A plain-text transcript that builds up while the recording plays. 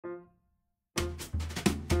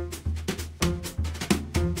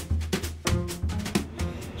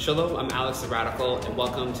Shalom, I'm Alex the Radical, and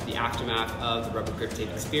welcome to the aftermath of the rubber grip tape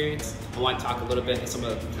experience. I want to talk a little bit of some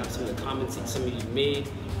of the comments that some of you made,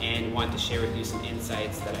 and want to share with you some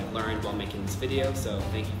insights that I've learned while making this video, so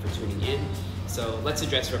thank you for tuning in. So let's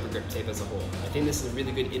address rubber grip tape as a whole. I think this is a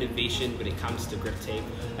really good innovation when it comes to grip tape.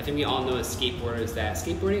 I think we all know as skateboarders that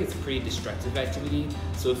skateboarding is a pretty destructive activity,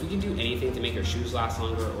 so if we can do anything to make our shoes last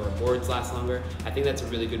longer or our boards last longer, I think that's a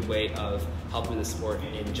really good way of helping the sport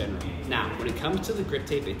in general. Now, when it comes to the grip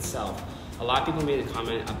tape itself, a lot of people made a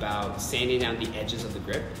comment about sanding down the edges of the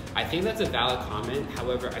grip. I think that's a valid comment.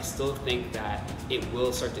 However, I still think that it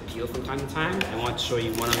will start to peel from time to time. I want to show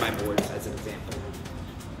you one of my boards as an example.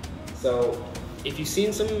 So if you've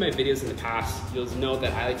seen some of my videos in the past, you'll know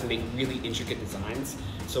that I like to make really intricate designs.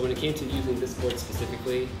 So when it came to using this board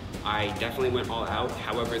specifically, I definitely went all out.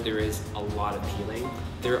 However, there is a lot of peeling.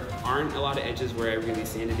 There aren't a lot of edges where I really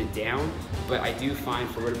sanded it down, but I do find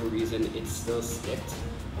for whatever reason, it still sticked,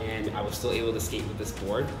 and I was still able to skate with this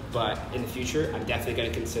board. But in the future, I'm definitely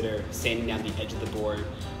gonna consider sanding down the edge of the board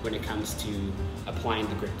when it comes to applying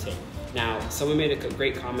the grip tape. Now, someone made a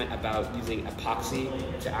great comment about using epoxy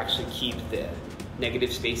to actually keep the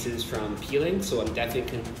negative spaces from peeling, so I'm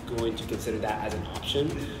definitely going to consider that as an option.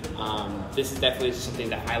 This is definitely something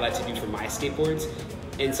that I like to do for my skateboards.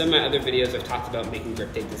 In some of my other videos, I've talked about making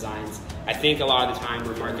grip tape designs. I think a lot of the time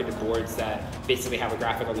we're marketed boards that basically have a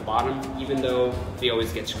graphic on the bottom, even though they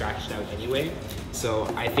always get scratched out anyway. So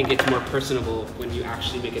I think it's more personable when you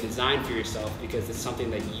actually make a design for yourself, because it's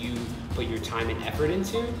something that you put your time and effort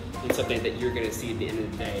into, and something that you're gonna see at the end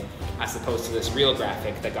of the day, as opposed to this real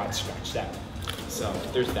graphic that got scratched out. So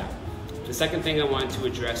there's that. The second thing I wanted to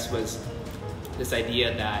address was this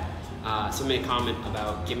idea that somebody made a comment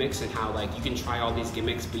about gimmicks and how like you can try all these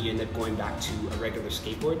gimmicks but you end up going back to a regular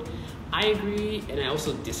skateboard. I agree, and I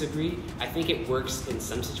also disagree. I think it works in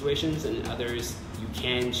some situations, and in others you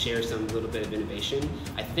can share some little bit of innovation.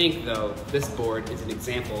 I think though this board is an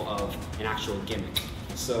example of an actual gimmick.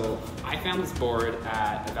 So I found this board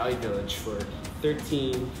at a Valley Village for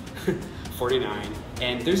 $13.49,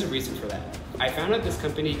 and there's a reason for that. I found out this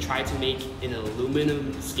company tried to make an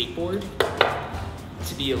aluminum skateboard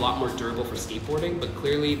to be a lot more durable for skateboarding, but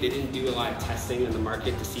clearly they didn't do a lot of testing in the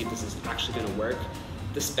market to see if this is actually gonna work.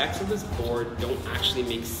 The specs of this board don't actually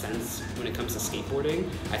make sense when it comes to skateboarding.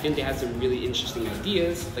 I think they had some really interesting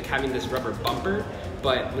ideas, like having this rubber bumper,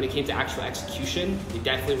 but when it came to actual execution, they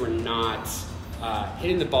definitely were not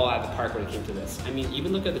hitting the ball out of the park when it came to this. I mean,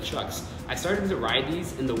 even look at the trucks. I started to ride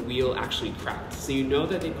these and the wheel actually cracked. So you know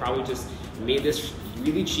that they probably just made this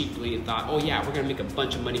really cheaply and thought, oh yeah, we're gonna make a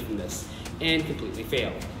bunch of money from this, and completely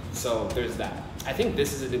failed. So there's that. I think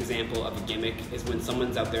this is an example of a gimmick, is when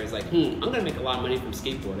someone's out there is like, I'm gonna make a lot of money from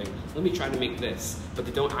skateboarding, let me try to make this, but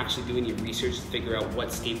they don't actually do any research to figure out what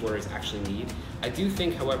skateboarders actually need. I do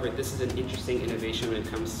think, however, this is an interesting innovation when it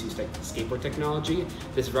comes to skateboard technology.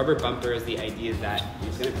 This rubber bumper is the idea that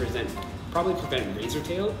it's gonna probably prevent razor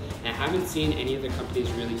tail, and I haven't seen any other companies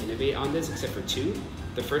really innovate on this except for two.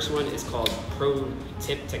 The first one is called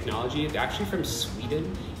Pro-Tip Technology. They're actually from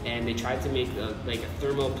Sweden, and they tried to make a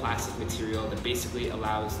thermoplastic material that basically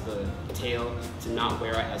allows the tail to not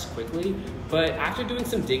wear out as quickly. But after doing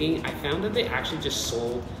some digging, I found that they actually just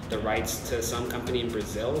sold the rights to some company in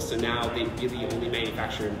Brazil, so now they really only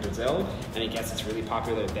manufacture in Brazil, and I guess it's really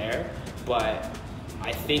popular there. But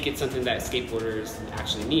I think it's something that skateboarders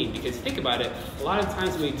actually need, because think about it, a lot of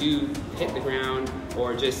times when we do hit the ground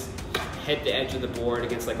or just hit the edge of the board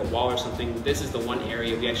against like a wall or something, this is the one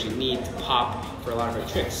area we actually need to pop for a lot of our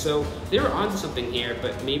tricks. So they were onto something here,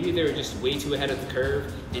 but maybe they were just way too ahead of the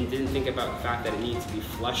curve and didn't think about the fact that it needs to be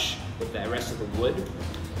flush with the rest of the wood,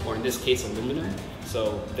 or in this case aluminum.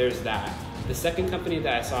 So there's that. The second company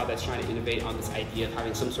that I saw that's trying to innovate on this idea of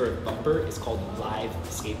having some sort of bumper is called Live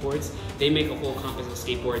Skateboards. They make a whole composite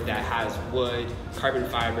skateboard that has wood, carbon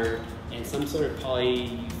fiber, and some sort of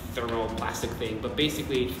polythermoplastic thing, but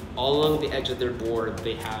basically all along the edge of their board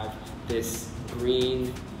they have this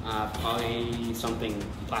green poly something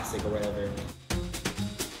plastic or whatever.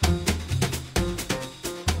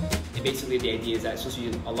 And basically the idea is that it's supposed to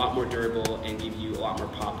be a lot more durable and give you a lot more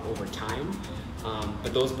pop over time.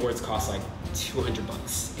 But those boards cost like 200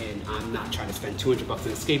 bucks, and I'm not trying to spend 200 bucks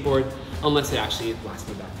on a skateboard unless it actually lasts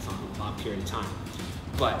me that long period of time.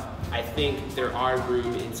 But I think there are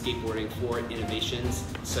room in skateboarding for innovations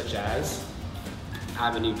such as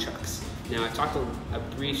avenue trucks. Now I talked a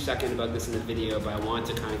brief second about this in the video, but I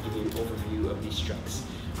wanted to kind of give you an overview of these trucks.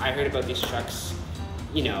 I heard about these trucks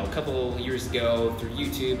you know, a couple years ago through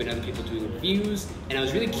YouTube and other people doing reviews, and I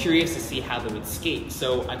was really curious to see how they would skate.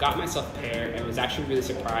 So I got myself a pair and was actually really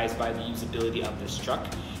surprised by the usability of this truck.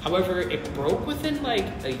 However, it broke within like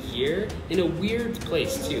a year in a weird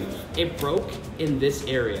place too. It broke in this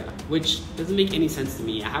area, which doesn't make any sense to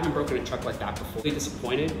me. I haven't broken a truck like that before. Really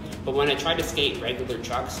disappointed, but when I tried to skate regular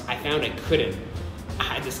trucks, I found I couldn't. I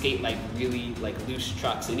had to skate like really like loose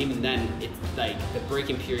trucks, and even then it's like the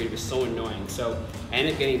braking period was so annoying. So I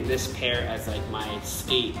ended up getting this pair as like my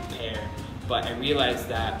skate pair, but I realized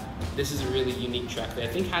that this is a really unique truck that I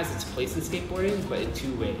think has its place in skateboarding, but in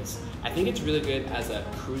two ways. I think it's really good as a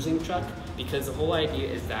cruising truck because the whole idea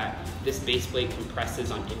is that this base plate compresses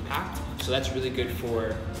on impact, so that's really good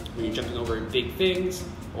for when you're jumping over big things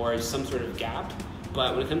or some sort of gap.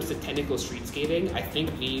 But when it comes to technical street skating, I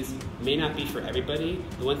think these may not be for everybody.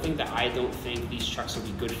 The one thing that I don't think these trucks will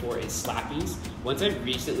be good for is slappies. Once I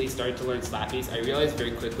recently started to learn slappies, I realized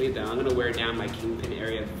very quickly that I'm gonna wear down my kingpin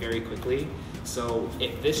area very quickly. So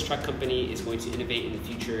if this truck company is going to innovate in the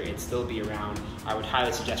future and still be around, I would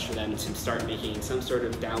highly suggest for them to start making some sort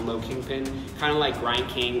of down low kingpin, kind of like Grind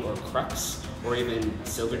King or Crux, or even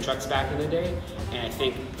silver trucks back in the day, and I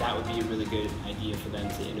think that would be a really good idea for them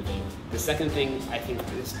to innovate. The second thing I think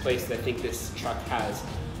this truck has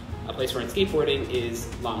a place for in skateboarding is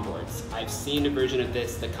longboards. I've seen a version of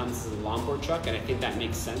this that comes as a longboard truck, and I think that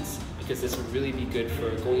makes sense because this would really be good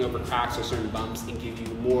for going over cracks or certain bumps and give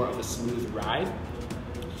you more of a smooth ride.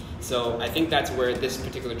 So I think that's where this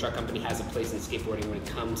particular truck company has a place in skateboarding when it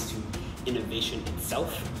comes to innovation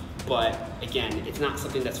itself. But again, it's not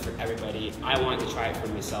something that's for everybody. I wanted to try it for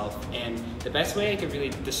myself, and the best way I could really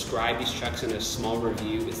describe these trucks in a small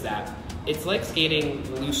review is that it's like skating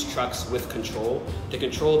loose trucks with control. The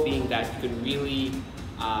control being that you can really,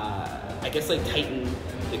 I guess, like tighten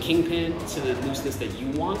the kingpin to the looseness that you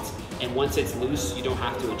want, and once it's loose, you don't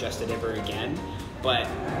have to adjust it ever again. But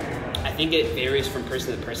I think it varies from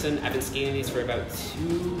person to person. I've been skating these for about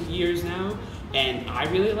 2 years now, and I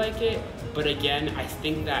really like it. But again, I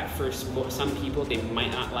think that for some people, they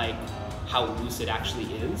might not like how loose it actually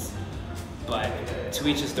is. But to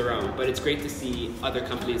each is their own. But it's great to see other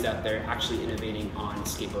companies out there actually innovating on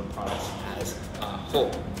skateboard products as a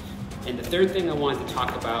whole. And the third thing I wanted to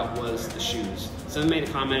talk about was the shoes. Someone made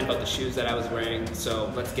a comment about the shoes that I was wearing,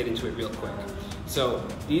 so let's get into it real quick. So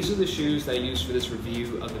these are the shoes that I used for this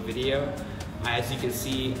review of the video. As you can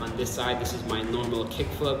see on this side, this is my normal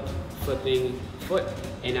kickflip, flipping foot.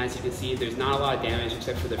 And as you can see, there's not a lot of damage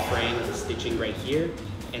except for the fraying of the stitching right here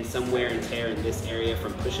and some wear and tear in this area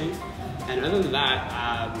from pushing. And other than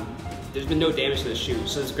that, there's been no damage to the shoe.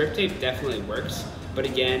 So this grip tape definitely works. But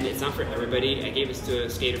again, it's not for everybody. I gave this to a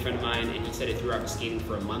skater friend of mine and he said it threw out skating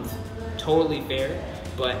for a month. Totally fair,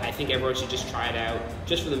 but I think everyone should just try it out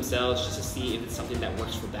just for themselves, just to see if it's something that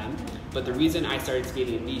works for them. But the reason I started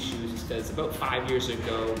skating in these shoes is because about 5 years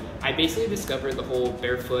ago, I basically discovered the whole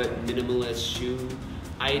barefoot minimalist shoe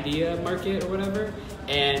idea market or whatever,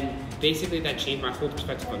 and basically that changed my whole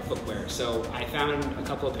perspective on footwear. So I found a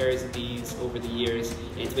couple of pairs of these over the years,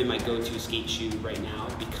 and it's been my go-to skate shoe right now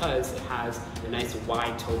because it has a nice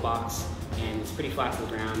wide toe box and it's pretty flat to the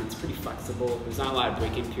ground. It's pretty flexible. There's not a lot of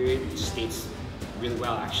break-in period. It just skates really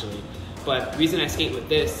well actually. But the reason I skate with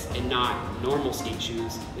this and not normal skate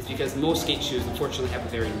shoes is because most skate shoes unfortunately have a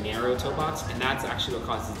very narrow toe box, and that's actually what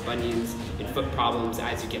causes bunions and foot problems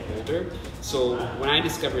as you get older. So when I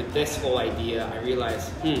discovered this whole idea, I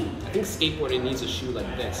realized, I think skateboarding needs a shoe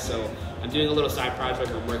like this. So I'm doing a little side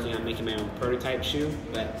project. I'm working on making my own prototype shoe,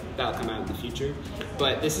 but that'll come out in the future.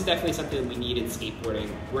 But this is definitely something we need in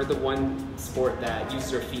skateboarding. We're the one sport that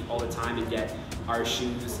uses our feet all the time, and yet our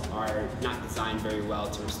shoes are not designed very well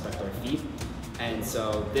to respect our feet. And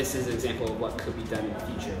so this is an example of what could be done in the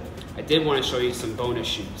future. I did want to show you some bonus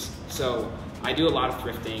shoes. So I do a lot of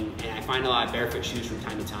thrifting, and I find a lot of barefoot shoes from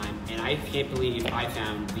time to time, and I can't believe I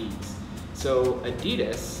found these. So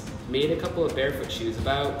Adidas made a couple of barefoot shoes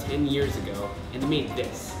about 10 years ago, and they made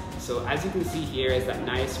this. So as you can see here is that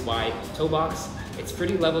nice wide toe box. It's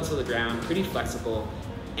pretty level to the ground, pretty flexible,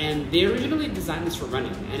 and they originally designed this for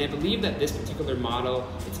running. And I believe that this particular model,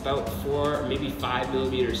 it's about 4 or maybe 5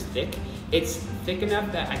 millimeters thick. It's thick enough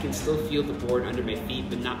that I can still feel the board under my feet,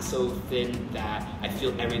 but not so thin that I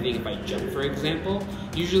feel everything if I jump, for example.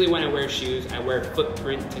 Usually when I wear shoes, I wear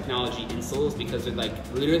footprint technology insoles because they're like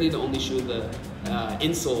literally the only shoe, the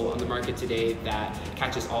insole on the market today that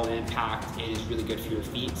catches all the impact and is really good for your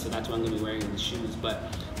feet. So that's why I'm gonna be wearing these shoes.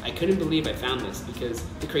 But I couldn't believe I found this because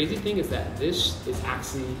the crazy thing is that this is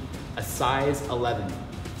actually a size 11.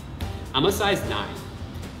 I'm a size 9.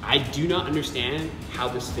 I do not understand how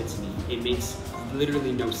this fits me. It makes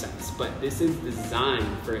literally no sense, but this is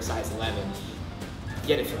designed for a size 11,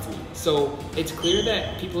 yet it fits me. So it's clear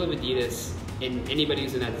that people of Adidas and anybody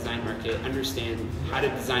who's in that design market understand how to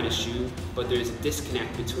design a shoe, but there's a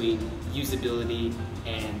disconnect between usability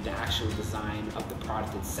and the actual design of the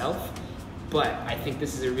product itself. But I think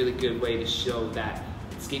this is a really good way to show that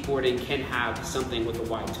skateboarding can have something with a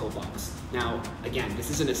wide toe box. Now, again, this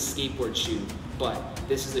isn't a skateboard shoe, but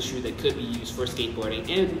this is a shoe that could be used for skateboarding,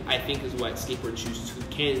 and I think is what skateboard shoes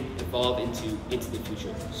can evolve into the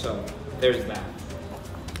future. So there's that.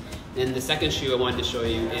 And the second shoe I wanted to show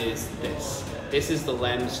you is this. This is the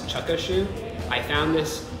Lems Chukka shoe. I found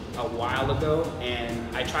this a while ago,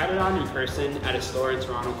 and I tried it on in person at a store in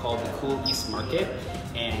Toronto called the Cool East Market,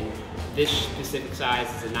 and this specific size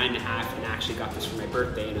is a 9.5, and I actually got this for my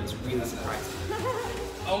birthday, and I was really surprised.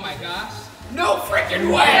 Oh my gosh. No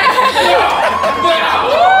freaking way! No!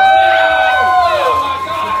 Oh my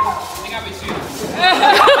gosh! They got me shoes.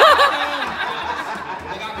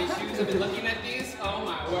 They got me shoes. I've been looking at these. Oh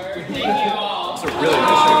my word. Thank you all. It's a really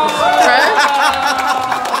nice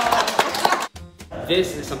shoe. This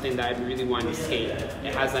is something that I really wanted to skate.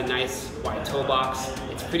 It has a nice wide toe box.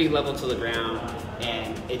 It's pretty level to the ground,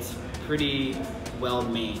 and it's pretty well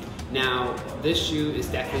made. Now, this shoe is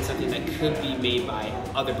definitely something that could be made by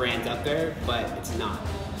other brands out there, but it's not.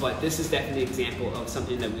 But this is definitely an example of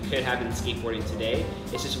something that we could have in skateboarding today.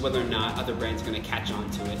 It's just whether or not other brands are going to catch on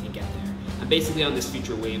to it and get there. I'm basically on this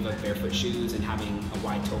future wave of barefoot shoes and having a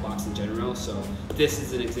wide toe box in general, so this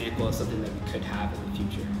is an example of something that we could have in the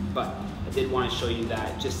future. But I did want to show you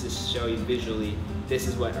that just to show you visually, this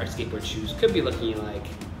is what our skateboard shoes could be looking like,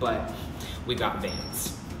 but we got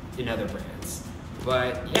Vans and other brands.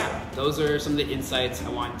 But yeah, those are some of the insights I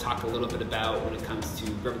want to talk a little bit about when it comes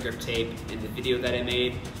to rubber grip tape and the video that I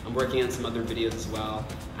made. I'm working on some other videos as well.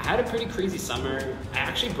 I had a pretty crazy summer. I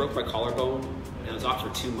actually broke my collarbone and I was off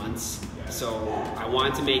for 2 months. So I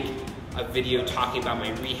wanted to make a video talking about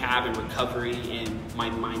my rehab and recovery and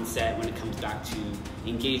my mindset when it comes back to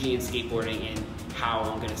engaging in skateboarding and how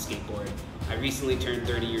I'm gonna skateboard. I recently turned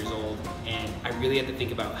 30 years old, and I really have to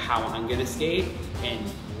think about how I'm gonna skate and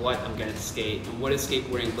what I'm gonna skate and what does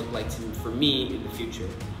skateboarding look like for me in the future.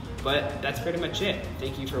 But that's pretty much it.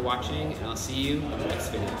 Thank you for watching, and I'll see you in the next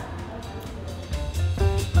video.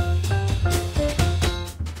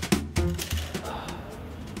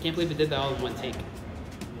 Can't believe I did that all in one take.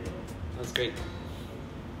 That was great.